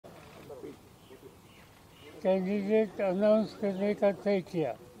Candidate announce करने का तय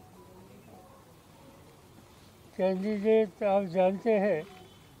किया। कैंडिडेट आप जानते हैं,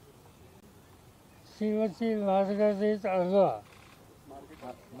 Shrimati Margaret Alva.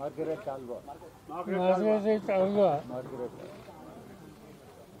 Margaret Alva. Margaret Alva.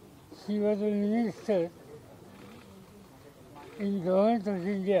 She was a minister in government of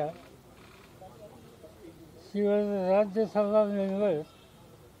India. She was a Rajya Sabha member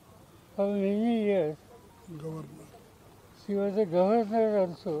for many years. Governor. She was a governor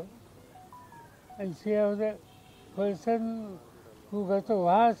also, and she was a person who got a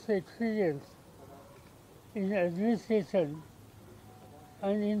vast experience in administration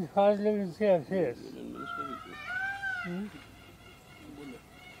and in parliamentary affairs.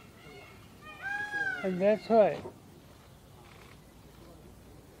 And that's why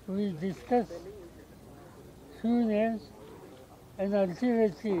we discussed few names, and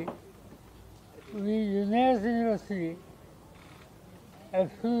ultimately we unanimously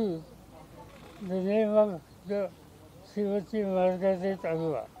approved the name of the Srimati Margaret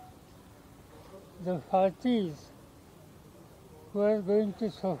Alva. The parties who are going to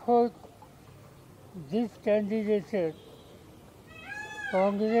support this candidature: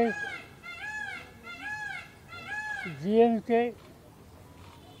 Congress, DMK,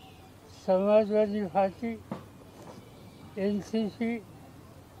 Samajwadi Party, NCP,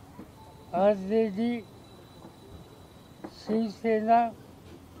 RJD, Shiv Sena,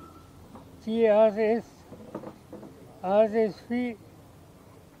 TRS, RSP,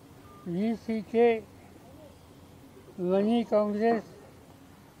 VCK, Mani Congress,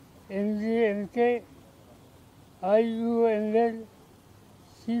 MDMK, IUML,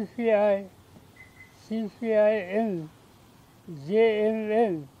 CPI, CPIM,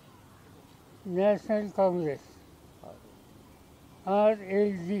 JMM, National Congress,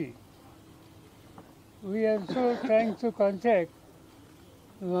 RLD. We are also trying to contact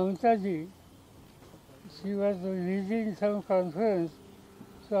Mamta ji. She was leading some conference,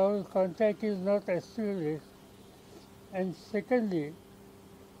 so our contact is not established. And secondly,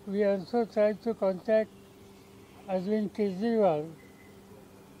 we also tried to contact Arvind Kejriwal,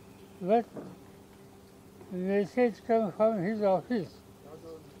 but message come from his office.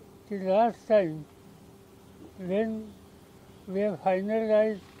 The last time when we have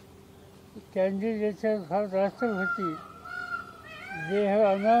finalized candidature for Rashtrapati, they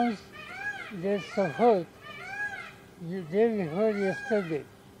have announced their support the day before yesterday.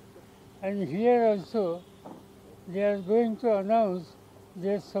 And here also they are going to announce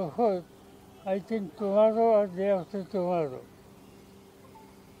their support, I think tomorrow or day after tomorrow.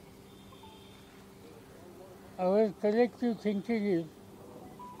 Our collective thinking is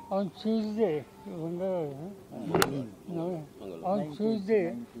on Tuesday, on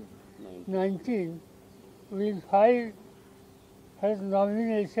Tuesday, 19, we will file her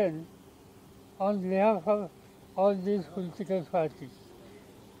nomination on behalf of all these political parties.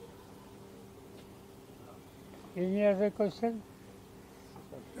 Any other question?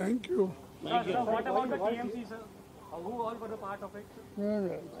 Thank you. Sir, what about the TMC, sir? Who all were the part of it?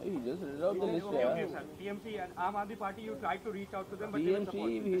 No. You just read out the list. Okay, sir. TMC and Aam Aadmi Party, you tried to reach out to them, but they were support.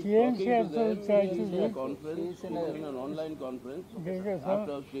 TMC also tried to in a do. conference, she's in an online conference.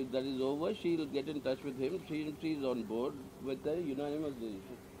 After that is over, she'll get in touch with him. She's on board with a unanimous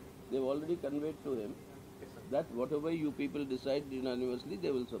decision. They've already conveyed to him that whatever you people decide unanimously,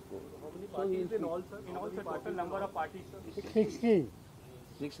 they will support. So he's in all, sir? In all, sir, total number of parties, sir? 16.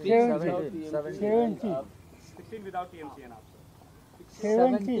 16 17. 16 without TMC and AAP, sir.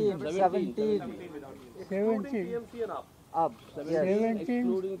 17. 17 without TMC. 17. TMC and AAP. Up. 17.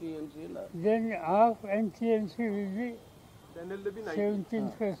 excluding TMC and Then AAP and TMC will be Then it will be 19.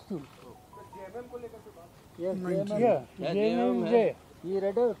 17 plus 2. Yes, Yeah, JM is there. He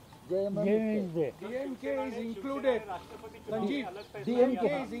read out. JM is there. DMK is included. Sanjeev, DMK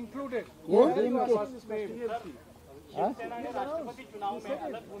is included. Yes, DMK. Shiv Sena ने राष्ट्रपति चुनाव में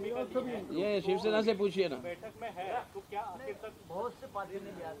अलग भूमिका ली है। ये शिवसेना से पूछिए ना। बैठक में है तो क्या आखिर तक बहुत से पार्टी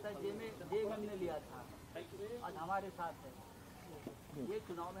ने लिया था, जेएमएम ने लिया था, आज हमारे साथ है। ये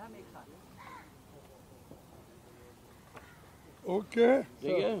चुनाव में हम एक साथ हैं। Okay.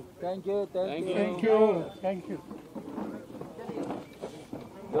 ठीक है? Thank you. Thank you.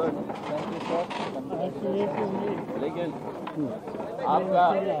 Good. Thank you, sir. Congratulations. लेकिन आपका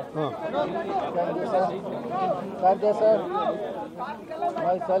Thank you, sir. Thank you, sir.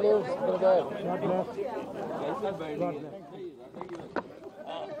 My salutes, brother. कैसे बैठेंगे?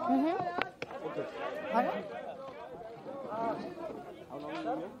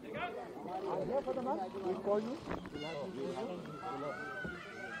 We'll call you.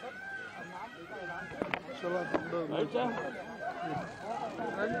 Thank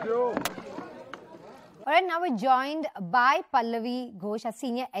you. All right, now we're joined by Pallavi Ghosh, a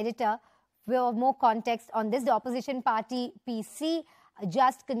senior editor, for more context on this. The opposition party PC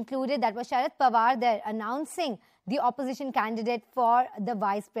just concluded, that was Sharad Pawar there announcing the opposition candidate for the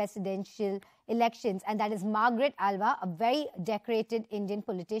vice presidential elections, and that is Margaret Alva, a very decorated Indian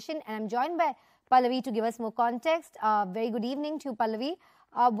politician. And I'm joined by Pallavi to give us more context. Very good evening to you, Pallavi.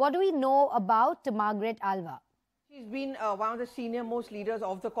 What do we know about Margaret Alva? She's been one of the senior most leaders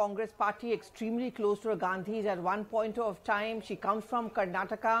of the Congress party, extremely close to the Gandhis at one point of time. She comes from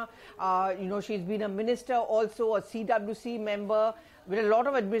Karnataka. She's been a minister, also a CWC member, with a lot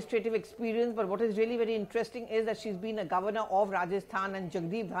of administrative experience. But what is really very interesting is that she's been a governor of Rajasthan, and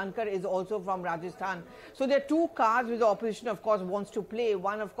Jagdeep Dhankar is also from Rajasthan. So there are two cards which the opposition, of course, wants to play.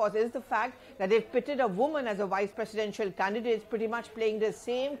 One, of course, is the fact that they've pitted a woman as a vice presidential candidate, pretty much playing the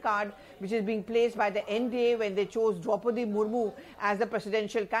same card which is being placed by the NDA when they chose Draupadi Murmu as the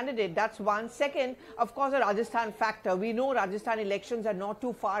presidential candidate. That's one. Second, of course, the Rajasthan factor. We know Rajasthan elections are not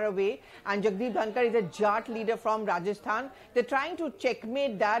too far away, and Jagdeep Dhankar is a Jat leader from Rajasthan. They're trying to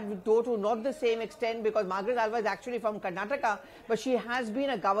checkmate that, though to not the same extent, because Margaret Alva is actually from Karnataka, but she has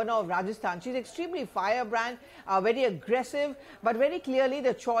been a governor of Rajasthan. She's extremely firebrand, very aggressive, but very clearly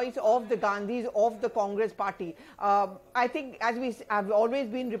the choice of the Gandhis, of the Congress party. I think, as we have always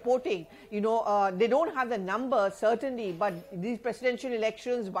been reporting, they don't have the numbers, certainly, but these presidential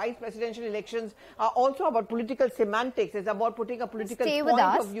elections, vice presidential elections, are also about political semantics. It's about putting a political point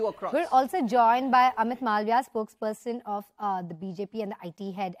of view across. We're also joined by Amit, Malviya, spokesperson of the BJP and the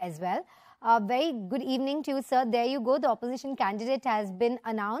IT head as well. Very good evening to you, sir. There you go. The opposition candidate has been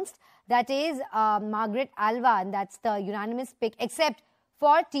announced. That is Margaret Alva, and that's the unanimous pick, except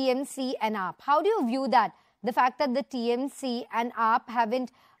for TMC and AAP. How do you view that? The fact that the TMC and AAP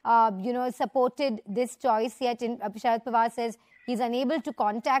haven't, supported this choice yet. Sharad Pawar says he's unable to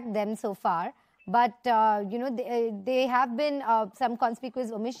contact them so far. But, they have been some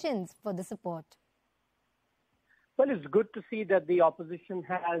conspicuous omissions for the support. Well, it's good to see that the opposition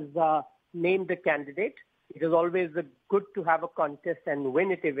has named a candidate. It is always good to have a contest and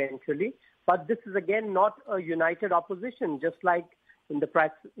win it eventually. But this is, again, not a united opposition. Just like in the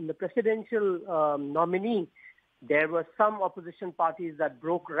presidential nominee, there were some opposition parties that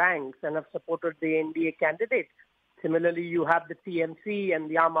broke ranks and have supported the NDA candidate. Similarly, you have the TMC and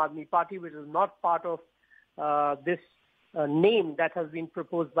the Aam Aadmi Party, which is not part of this name that has been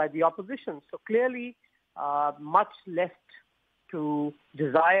proposed by the opposition. So clearly, much left to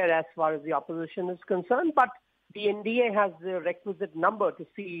desire as far as the opposition is concerned, but the NDA has the requisite number to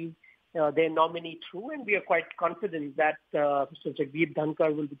see their nominee through, and we are quite confident that Mr. Jagdeep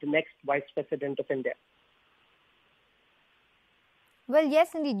Dhankar will be the next Vice President of India. Well,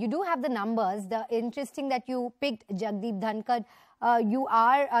 yes, indeed. You do have the numbers. Interesting that you picked Jagdeep Dhankar. You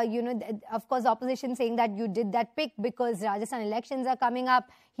are, of course, opposition saying that you did that pick because Rajasthan elections are coming up.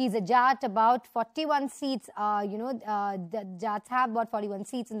 He's a Jat, about 41 seats. The Jats have about 41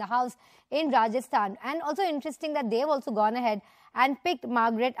 seats in the House in Rajasthan. And also interesting that they've also gone ahead and picked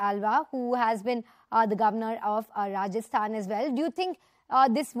Margaret Alva, who has been the governor of Rajasthan as well. Do you think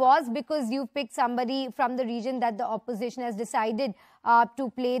this was because you picked somebody from the region that the opposition has decided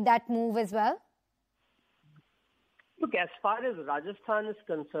to play that move as well? Look, as far as Rajasthan is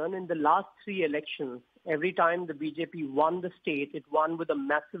concerned, in the last 3 elections, every time the BJP won the state, it won with a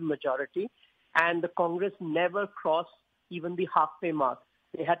massive majority, and the Congress never crossed even the halfway mark.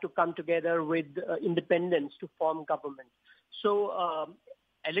 They had to come together with independents to form government. So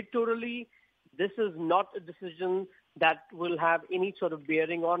electorally, this is not a decision that will have any sort of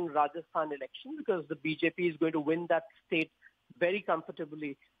bearing on Rajasthan election, because the BJP is going to win that state very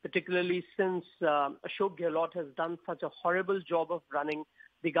comfortably, particularly since Ashok Gehlot has done such a horrible job of running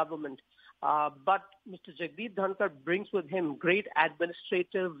the government. But Mr. Jagdeep Dhankar brings with him great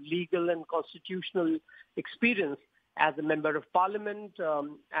administrative, legal and constitutional experience as a member of parliament,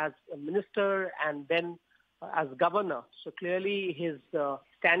 as a minister, and then as governor. So clearly his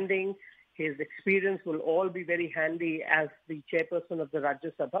standing, his experience will all be very handy as the chairperson of the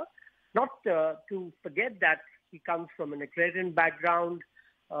Rajya Sabha. Not to forget that he comes from an agrarian background,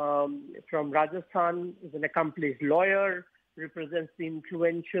 from Rajasthan, is an accomplished lawyer, represents the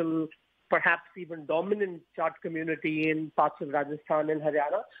influential, perhaps even dominant Jat community in parts of Rajasthan and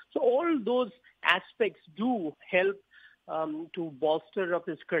Haryana. So all those aspects do help to bolster up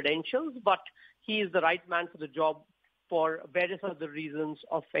his credentials, but he is the right man for the job for various other reasons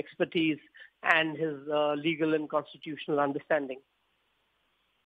of expertise and his legal and constitutional understanding.